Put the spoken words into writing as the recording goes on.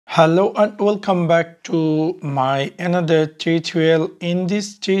Hello and welcome back to my another tutorial. In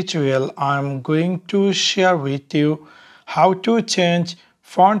this tutorial I'm going to share with you how to change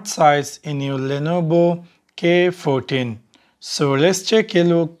font size in your Lenovo K14. So let's take a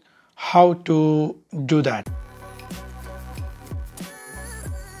look how to do that.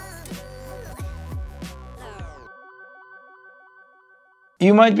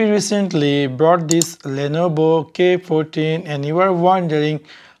 You might be recently bought this Lenovo K14 and you are wondering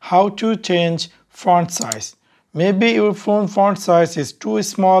how to change font size. Maybe your phone font size is too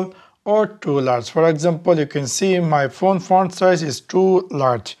small or too large. For example, you can see my phone font size is too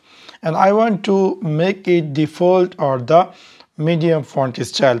large and I want to make it default or the medium font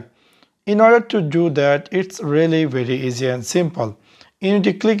style. In order to do that, it's really very easy and simple. You need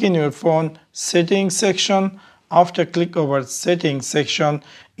to click in your phone settings section. After click over settings section,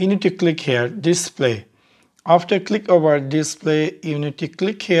 you need to click here display. After click over display, you need to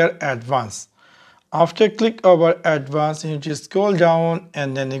click here advanced. After click over advanced, you need to scroll down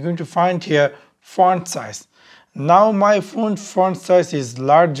and then you're going to find here font size. Now my phone font size is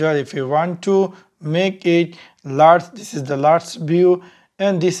larger. If you want to make it large, this is the large view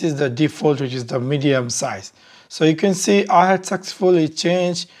and this is the default, which is the medium size. So you can see I had successfully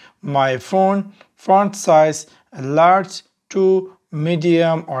changed my phone font size large to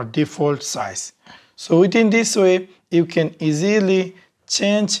medium or default size. So within this way you can easily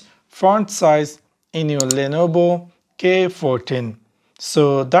change font size in your Lenovo K14.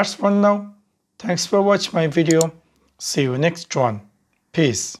 So that's for now. Thanks for watching my video. See you next one.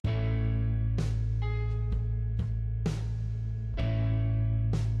 Peace.